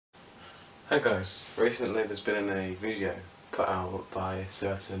Hey guys, recently there's been a video put out by a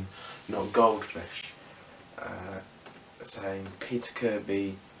certain not goldfish saying Peter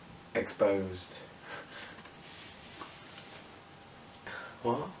Kirby exposed.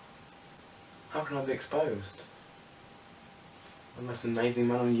 What? How can I be exposed? I'm the most amazing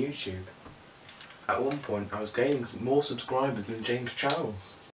man on YouTube. At one point I was gaining more subscribers than James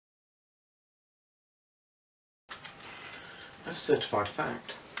Charles. That's a certified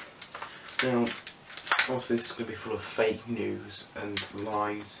fact. Now, obviously this is going to be full of fake news and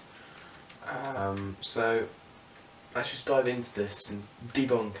lies, so let's just dive into this and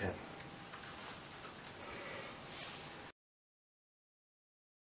debunk it.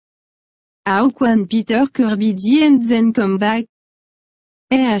 How can Peter Kirby die and then come back?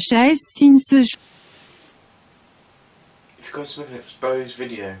 Has since If you're going to make an exposed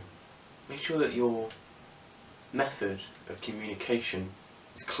video, make sure that your method of communication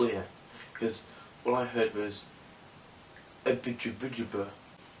is clear, because all I heard was a bidjuba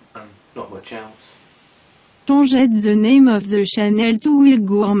and not much else. changed the name of the channel to Will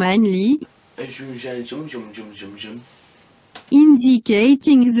Gourmandly,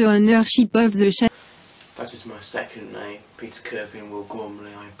 indicating the ownership of the channel. That is my second name, Peter Kirby and Will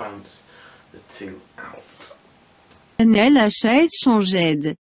Gormley. I bounce the two out. Channel has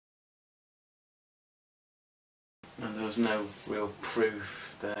changed. And there was no real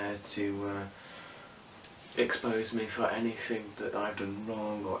proof there to expose me for anything that I've done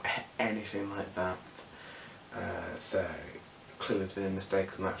wrong or anything like that. So clearly there's been a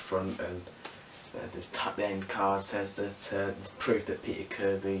mistake on that front, and the end card says that there's proof that Peter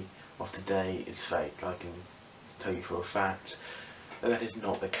Kirby of today is fake. I can tell you for a fact that is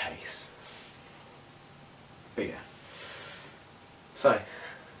not the case. But yeah. So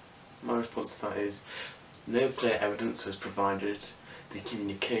my response to that is, no clear evidence was provided. The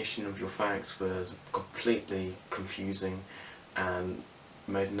communication of your facts was completely confusing and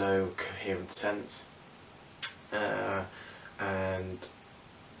made no coherent sense. And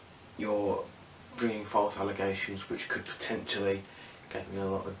you're bringing false allegations which could potentially get me in a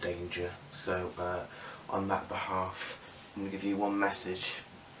lot of danger. So on that behalf, I'm going to give you one message,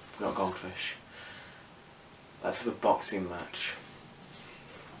 not goldfish. Let's have a boxing match.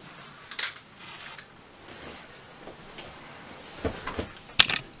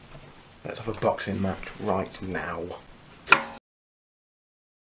 Let's have a boxing match right now.